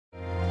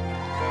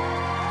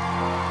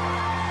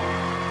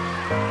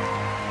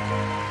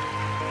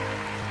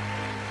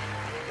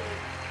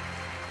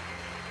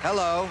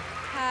Hello.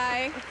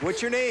 Hi.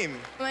 What's your name?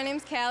 My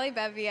name's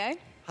Bevier.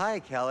 Hi,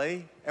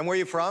 Kelly. And where are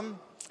you from?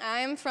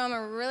 I'm from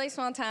a really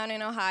small town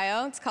in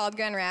Ohio. It's called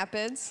Grand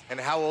Rapids. And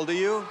how old are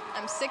you?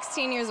 I'm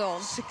 16 years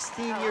old.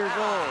 16 years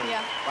old?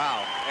 Yeah.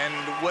 Wow. And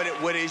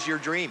what is your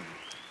dream?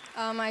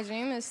 My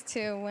dream is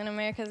to win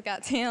America's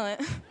Got Talent.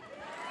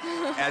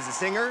 As a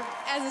singer?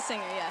 As a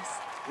singer, yes.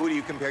 Who do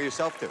you compare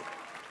yourself to?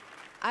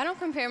 I don't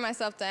compare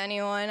myself to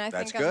anyone.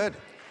 That's good.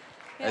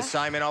 Yeah. As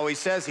Simon always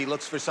says, he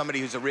looks for somebody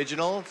who's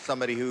original,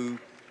 somebody who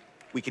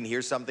we can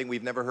hear something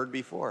we've never heard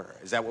before.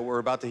 Is that what we're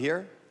about to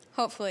hear?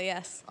 Hopefully,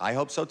 yes. I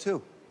hope so,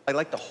 too. I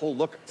like the whole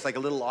look. It's like a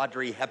little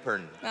Audrey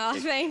Hepburn. Oh,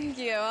 thank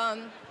you.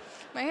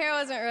 My hair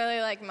wasn't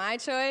really like my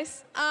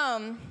choice.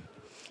 I'm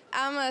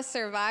a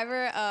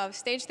survivor of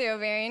stage 3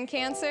 ovarian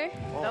cancer.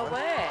 No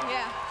way.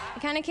 Yeah. I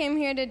kind of came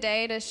here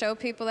today to show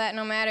people that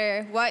no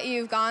matter what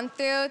you've gone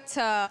through,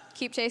 to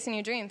keep chasing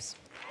your dreams.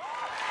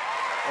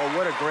 Oh,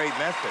 what a great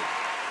message.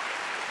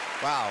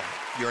 Wow,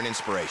 you're an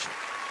inspiration.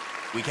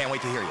 We can't wait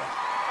to hear you.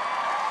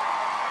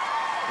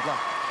 Good luck.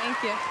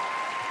 Thank you.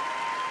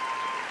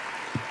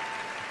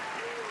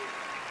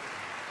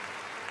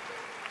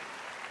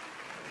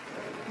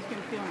 You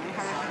can feel my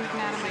heart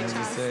beating out of my chest.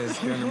 Just say it's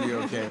gonna be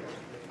okay.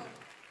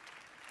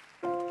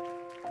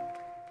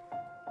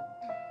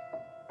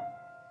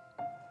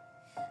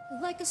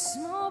 Like a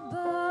small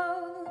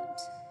boat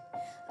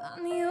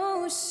on the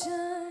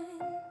ocean,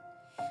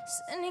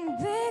 sending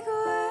big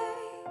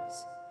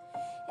waves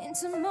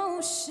into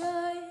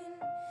motion.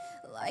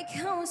 Like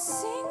how a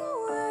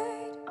single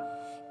word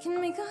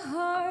can make a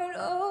heart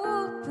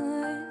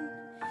open.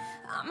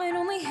 I might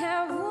only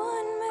have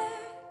one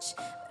match,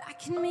 but I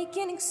can make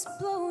an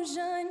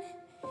explosion.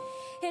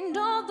 And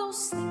all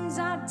those things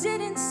I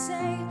didn't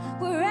say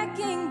were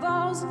wrecking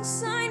balls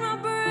inside my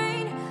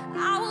brain.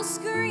 I will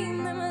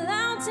scream them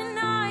aloud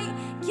tonight.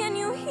 Can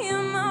you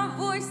hear my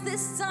voice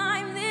this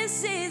time?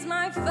 This is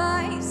my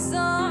fight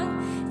song.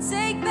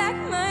 Take back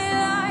my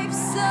life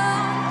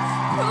song.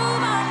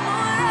 Prove I'm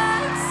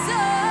alright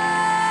song.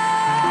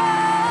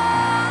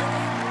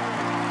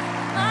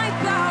 My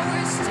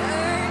power's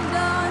turned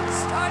on.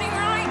 Starting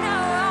right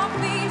now, I'll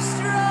be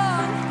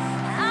strong.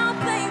 I'll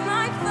play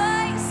my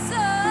fight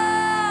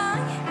song.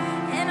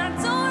 And I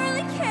don't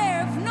really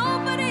care if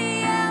nobody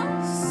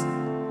else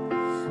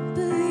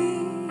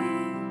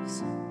believes.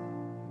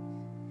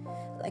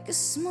 Like a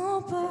small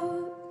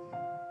boat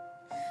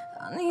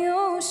on the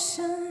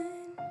ocean,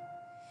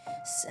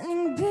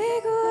 sending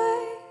big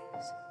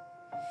waves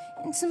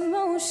into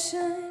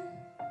motion.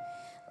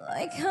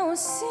 Like how a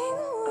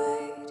single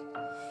word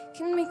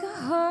can make a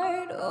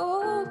heart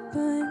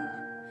open.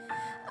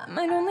 I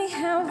might only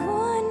have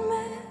one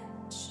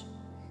match,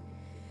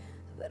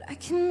 but I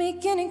can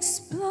make an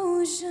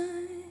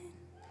explosion.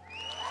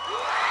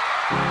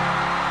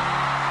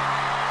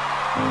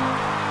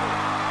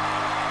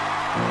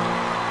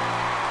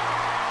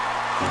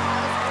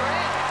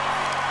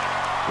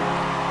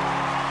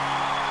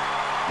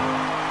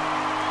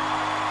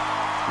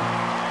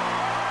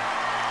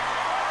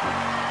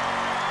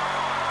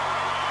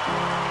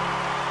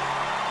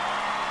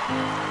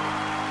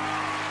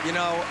 You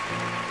know,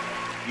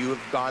 you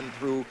have gone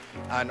through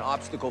an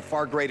obstacle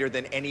far greater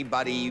than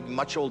anybody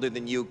much older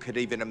than you could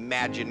even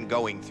imagine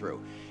going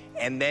through.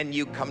 And then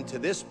you come to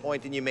this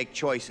point and you make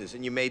choices,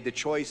 and you made the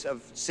choice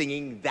of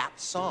singing that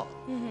song.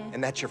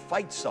 And that's your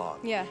fight song.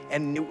 Yeah.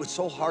 And it was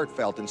so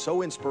heartfelt and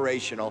so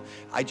inspirational.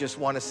 I just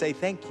want to say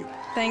thank you.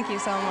 Thank you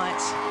so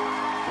much.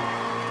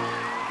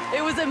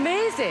 It was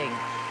amazing.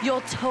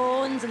 Your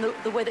tones and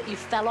the way that you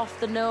fell off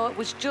the note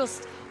was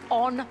just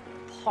on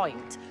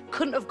point.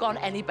 Couldn't have gone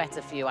any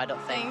better for you, I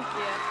don't think. Thank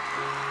you.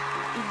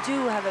 You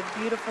do have a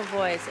beautiful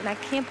voice, and I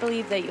can't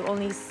believe that you're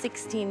only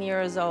 16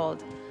 years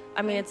old.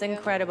 I mean, it's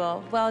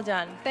incredible. Well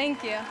done.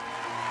 Thank you.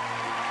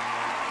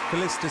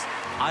 Calysta,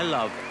 I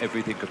love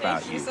everything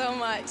about Thank you so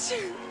much.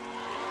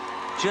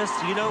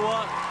 Just, you know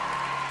what?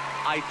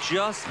 I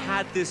just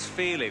had this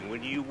feeling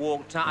when you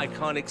walked out, I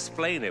can't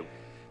explain it.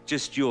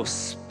 Just your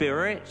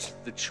spirit,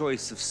 the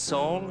choice of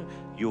song,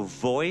 your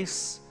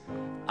voice.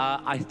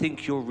 I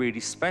think you're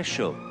really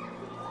special.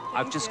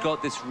 I've just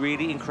got this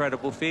really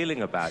incredible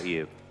feeling about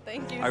you.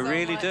 Thank you I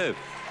really much. do.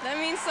 That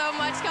means so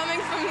much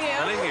coming from you.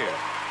 Telling you.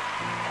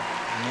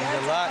 It means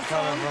a lot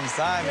coming from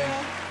Simon.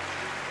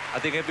 Yeah. I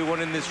think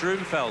everyone in this room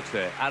felt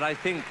it. And I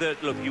think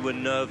that, look, you were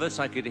nervous,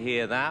 I could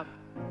hear that.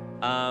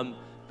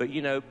 But,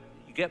 you know,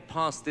 you get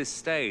past this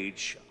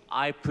stage,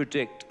 I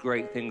predict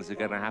great things are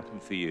going to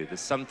happen for you. There's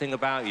something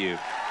about you.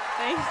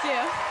 Thank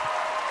you.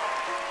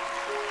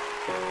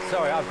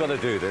 Sorry, I've got to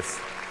do this.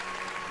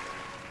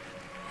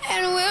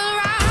 And we'll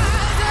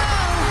rise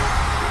up,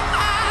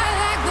 I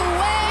like the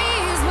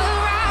waves,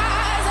 we'll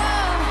rise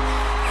up,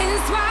 in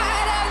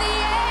spite of the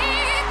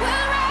ache,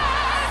 we'll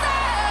rise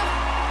up,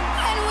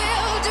 and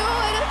we'll do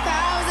it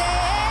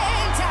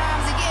 1,000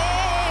 times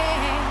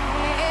again.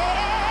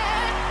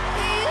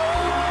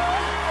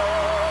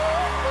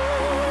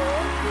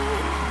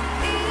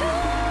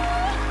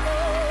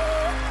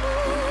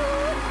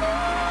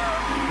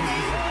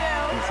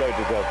 You so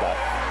deserve that.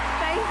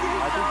 Thank you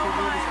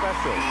so much.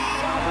 special.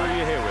 Who are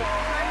you here with?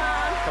 My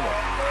mom. Come on.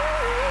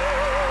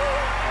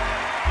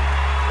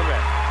 Come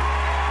here.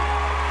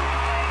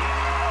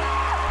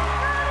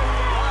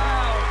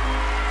 Wow.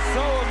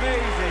 So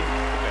amazing.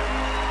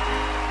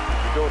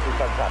 Your daughter's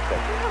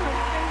fantastic.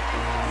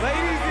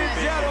 Ladies and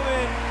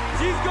gentlemen,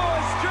 she's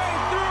going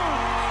straight through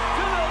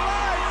to the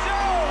live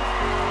show.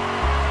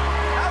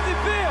 How's it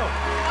feel?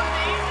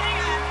 Amazing.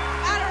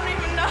 I don't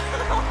even know.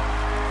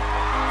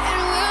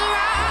 And we'll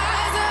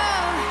rise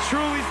up.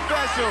 Truly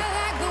special.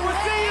 We'll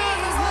see you on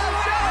the live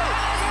show.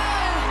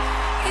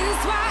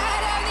 It's why